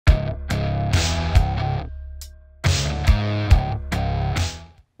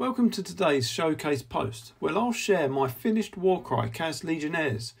Welcome to today's showcase post, where I'll share my finished Warcry Chaos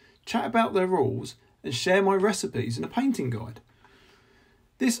Legionnaires, chat about their rules, and share my recipes in a painting guide.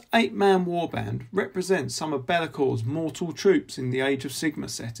 This 8-man warband represents some of Bellacor's mortal troops in the Age of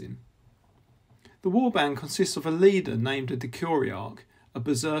Sigmar setting. The warband consists of a leader named a Decuriarch, a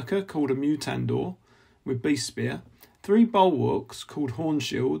berserker called a Mutandor with Beast Spear, 3 bulwarks called Horn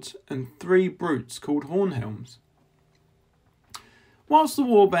Shields, and 3 brutes called Horn Helms. Whilst the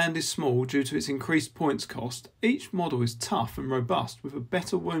warband is small due to its increased points cost, each model is tough and robust with a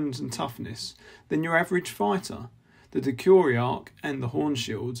better wounds and toughness than your average fighter. The Decuriarch and the Horn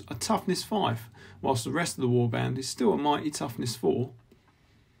Shields are toughness 5, whilst the rest of the warband is still a mighty toughness 4.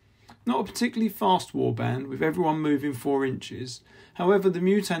 Not a particularly fast warband with everyone moving 4 inches, however the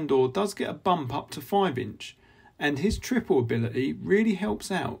Mutandor does get a bump up to 5 inch, and his triple ability really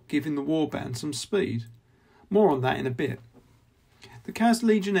helps out, giving the warband some speed. More on that in a bit. The Chaos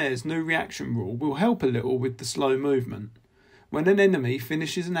Legionnaires' new reaction rule will help a little with the slow movement. When an enemy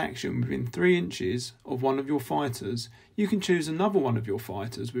finishes an action within 3 inches of one of your fighters, you can choose another one of your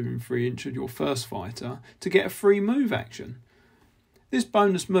fighters within 3 inches of your first fighter to get a free move action. This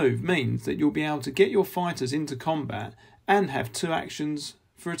bonus move means that you'll be able to get your fighters into combat and have 2 actions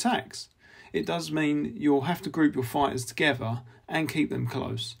for attacks. It does mean you'll have to group your fighters together and keep them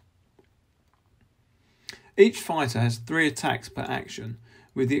close. Each fighter has 3 attacks per action,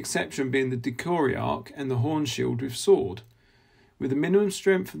 with the exception being the Decuriarch and the Horn Shield with sword, with the minimum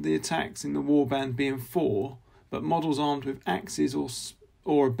strength of the attacks in the warband being 4, but models armed with axes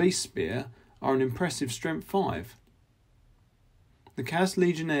or a beast spear are an impressive strength 5. The Chaos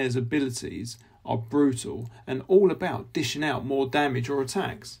Legionnaires' abilities are brutal and all about dishing out more damage or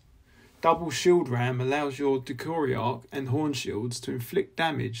attacks. Double Shield Ram allows your Decuriarch and Horn Shields to inflict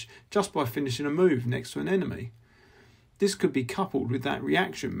damage just by finishing a move next to an enemy. This could be coupled with that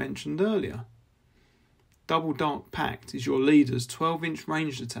reaction mentioned earlier. Double Dark Pact is your leader's 12-inch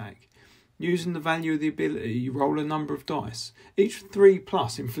ranged attack. Using the value of the ability, you roll a number of dice. Each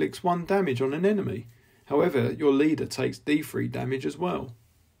 3+ inflicts 1 damage on an enemy. However, your leader takes D3 damage as well.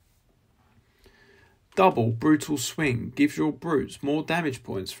 Double Brutal Swing gives your brutes more damage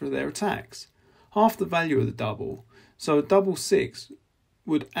points for their attacks, half the value of the double, so a double 6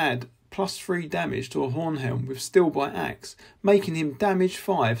 would add +3 damage to a Hornhelm with Steel by Axe, making him damage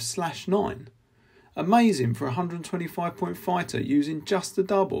 5/9. Amazing for a 125 point fighter using just the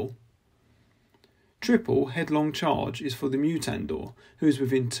double. Triple Headlong Charge is for the Mutandor, who is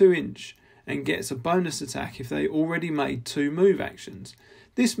within 2 inch and gets a bonus attack if they already made 2 move actions.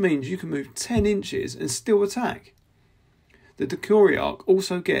 This means you can move 10 inches and still attack. The Decuriarch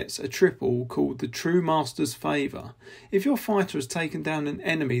also gets a triple called the True Master's Favour. If your fighter has taken down an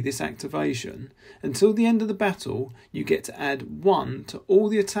enemy this activation, until the end of the battle you get to add 1 to all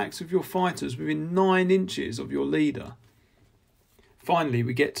the attacks of your fighters within 9 inches of your leader. Finally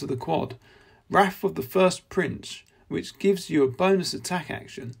we get to the quad, Wrath of the First Prince, which gives you a bonus attack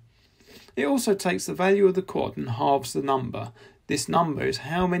action. It also takes the value of the quad and halves the number. This number is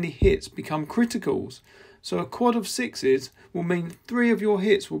how many hits become criticals. So a quad of 6s will mean 3 of your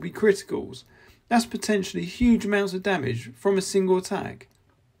hits will be criticals. That's potentially huge amounts of damage from a single attack.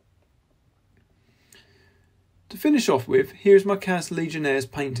 To finish off with, here is my Chaos Legionnaires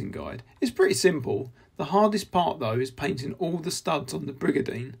painting guide. It's pretty simple. The hardest part though is painting all the studs on the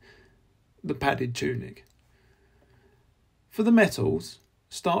Brigandine, the padded tunic. For the metals,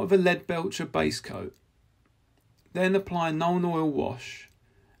 start with a Leadbelcher base coat. Then apply a Nuln Oil wash,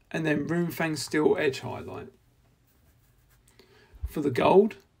 and then Runefang Steel edge highlight. For the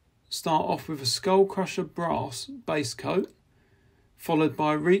gold, start off with a Skullcrusher brass base coat, followed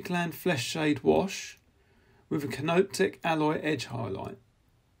by a Reekland Flesh Shade wash with a Canoptek alloy edge highlight.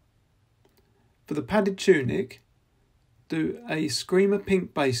 For the padded tunic, do a Screamer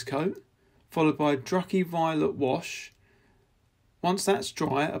Pink base coat, followed by a Drucky Violet wash. Once that's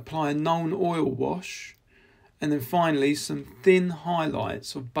dry, apply a Nuln Oil wash, and then finally some thin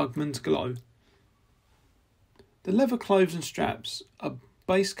highlights of Bugman's Glow. The leather clothes and straps are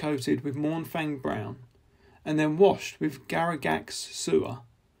base coated with Mournfang Brown and then washed with Garagax Sewer.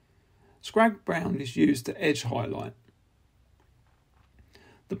 Scrag Brown is used to edge highlight.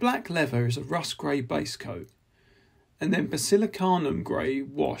 The black leather is a rust grey base coat and then Basilicanum grey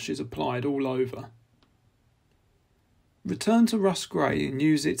wash is applied all over. Return to rust grey and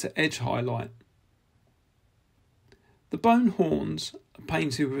use it to edge highlight. The bone horns are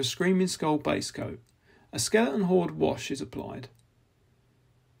painted with a Screaming Skull base coat. A Skeleton Horde wash is applied.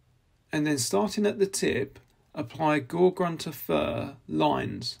 And then starting at the tip, apply Gore Grunter Fur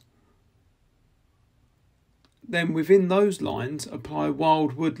lines. then within those lines apply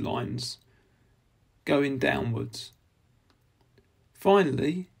wild wood lines going downwards.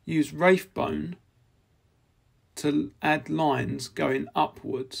 Finally, use Wraithbone to add lines going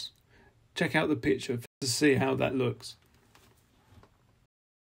upwards. Check out the picture to see how that looks.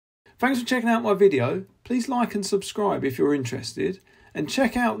 Thanks for checking out my video. Please like and subscribe if you're interested, and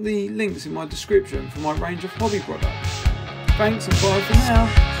check out the links in my description for my range of hobby products. Thanks and bye for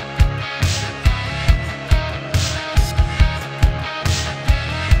now.